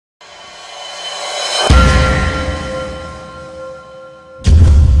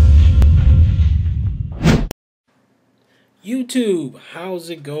YouTube, how's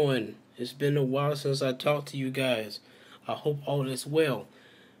it going? It's been a while since I talked to you guys. I hope all is well.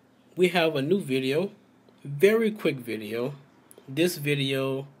 We have a new video, very quick video. This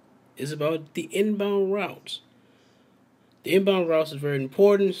video is about the inbound routes. The inbound routes is very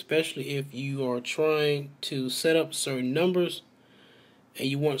important, especially if you are trying to set up certain numbers and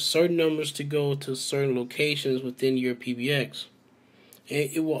you want certain numbers to go to certain locations within your PBX.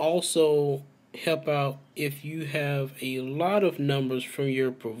 And it will also help out if you have a lot of numbers from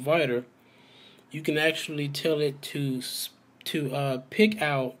your provider. You can actually tell it to pick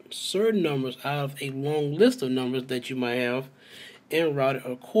out certain numbers out of a long list of numbers that you might have and route it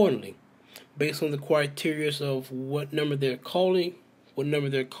accordingly based on the criteria of what number they're calling, what number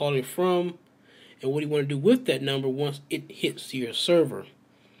they're calling from, and what you want to do with that number once it hits your server.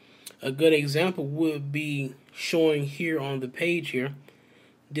 A good example would be showing here on the page here.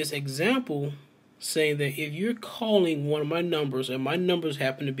 This example saying that if you're calling one of my numbers, and my numbers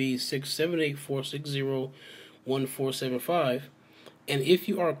happen to be 678-460-1475, and if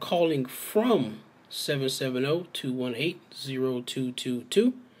you are calling from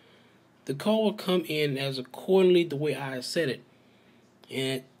 770-218-0222, the call will come in as accordingly the way I set it.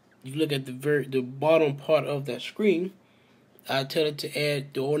 And you look at the bottom part of that screen, I tell it to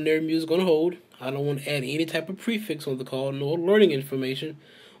add the ordinary music on hold. I don't want to add any type of prefix on the call, no alerting information,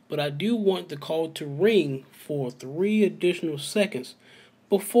 but I do want the call to ring for 3 additional seconds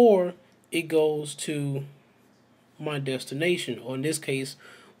before it goes to my destination, or in this case,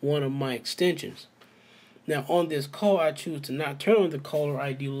 one of my extensions. Now on this call, I choose to not turn on the caller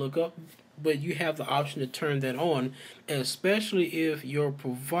ID lookup, but you have the option to turn that on, especially if your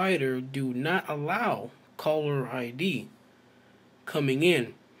provider do not allow caller ID coming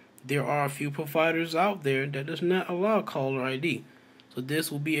in. There are a few providers out there that does not allow caller ID. So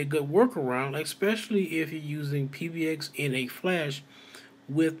this will be a good workaround, especially if you're using PBX in a flash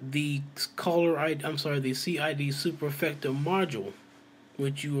with the the CID Superfecta module,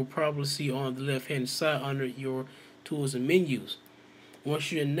 which you will probably see on the left-hand side under your tools and menus. Once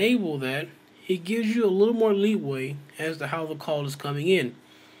you enable that, it gives you a little more leeway as to how the call is coming in.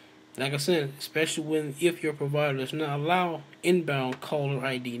 Like I said, especially if your provider does not allow inbound caller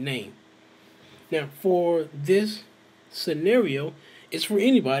ID name. Now, for this scenario, it's for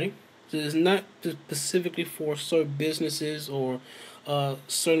anybody. So it's not specifically for certain businesses or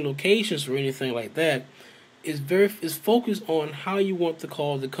certain locations or anything like that. It's focused on how you want the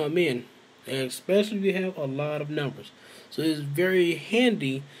call to come in, and especially if you have a lot of numbers. So it's very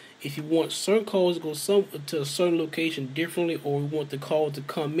handy if you want certain calls to go to a certain location differently, or you want the call to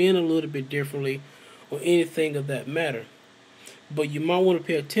come in a little bit differently, or anything of that matter. But you might want to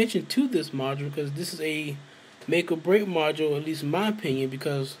pay attention to this module, because this is a make or break module, at least in my opinion,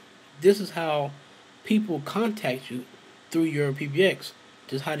 because this is how people contact you through your PBX.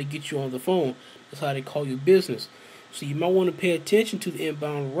 Just how to get you on the phone. That's how they call you business. So you might want to pay attention to the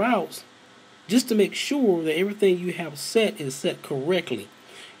inbound routes just to make sure that everything you have set is set correctly.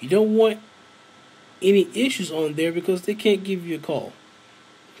 You don't want any issues on there because they can't give you a call.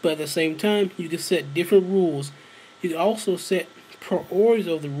 But at the same time, you can set different rules. You can also set priorities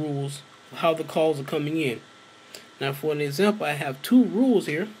of the rules of how the calls are coming in. Now, for an example, I have 2 rules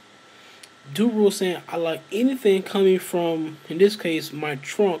here. 2 rules saying I like anything coming from, in this case, my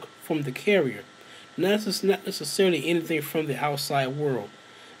trunk from the carrier. Not necessarily anything from the outside world.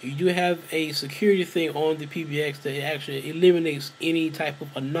 You do have a security thing on the PBX that actually eliminates any type of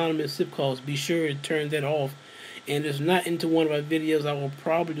anonymous zip calls. Be sure to turn that off. And it's not into one of my videos. I will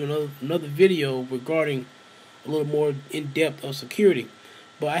probably do another video regarding a little more in depth of security.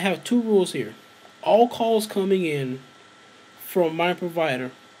 But I have 2 rules here. All calls coming in from my provider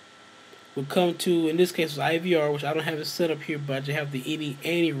will come to, in this case, IVR, which I don't have it set up here, but I just have the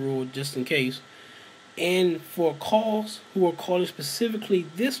any rule just in case. And for calls who are calling specifically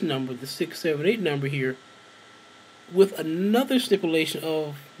this number, the 678 number here, with another stipulation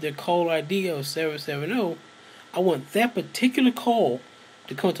of their call ID of 770, I want that particular call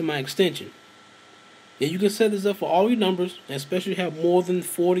to come to my extension. Now you can set this up for all your numbers, especially if you have more than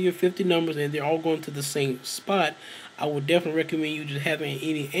 40 or 50 numbers and they're all going to the same spot. I would definitely recommend you just having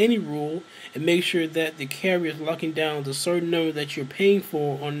any rule, and make sure that the carrier is locking down the certain number that you're paying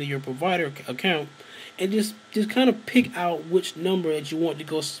for on your provider account, and just kind of pick out which number that you want to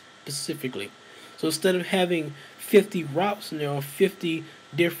go specifically. So instead of having 50 routes in there or 50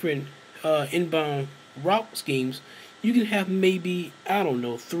 different inbound route schemes, you can have maybe, I don't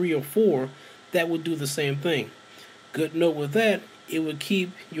know, 3 or 4 that would do the same thing. Good note with that, it would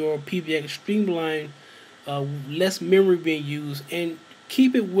keep your PBX streamlined, less memory being used, and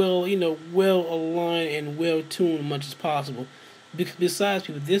keep it well, well aligned and well tuned as much as possible. Besides,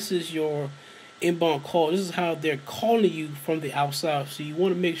 people, this is your inbound call. This is how they're calling you from the outside. So you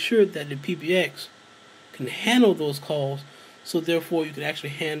want to make sure that the PBX can handle those calls, so therefore you can actually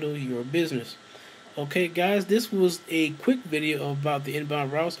handle your business. Okay, guys, this was a quick video about the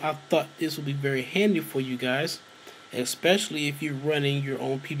inbound routes. I thought this would be very handy for you guys, especially if you're running your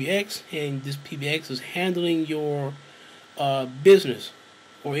own PBX and this PBX is handling your business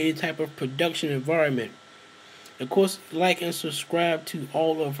or any type of production environment. Of course, like and subscribe to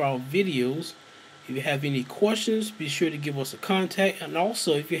all of our videos. If you have any questions, be sure to give us a contact. And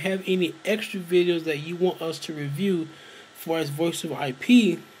also, if you have any extra videos that you want us to review for as voice over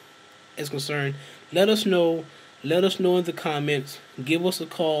IP is concerned, let us know. Let us know in the comments. Give us a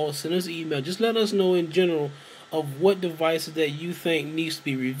call. Send us an email. Just let us know in general of what devices that you think needs to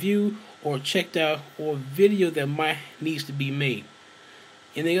be reviewed or checked out, or video that might needs to be made.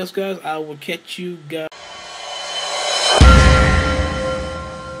 Anything else, guys? I will catch you guys.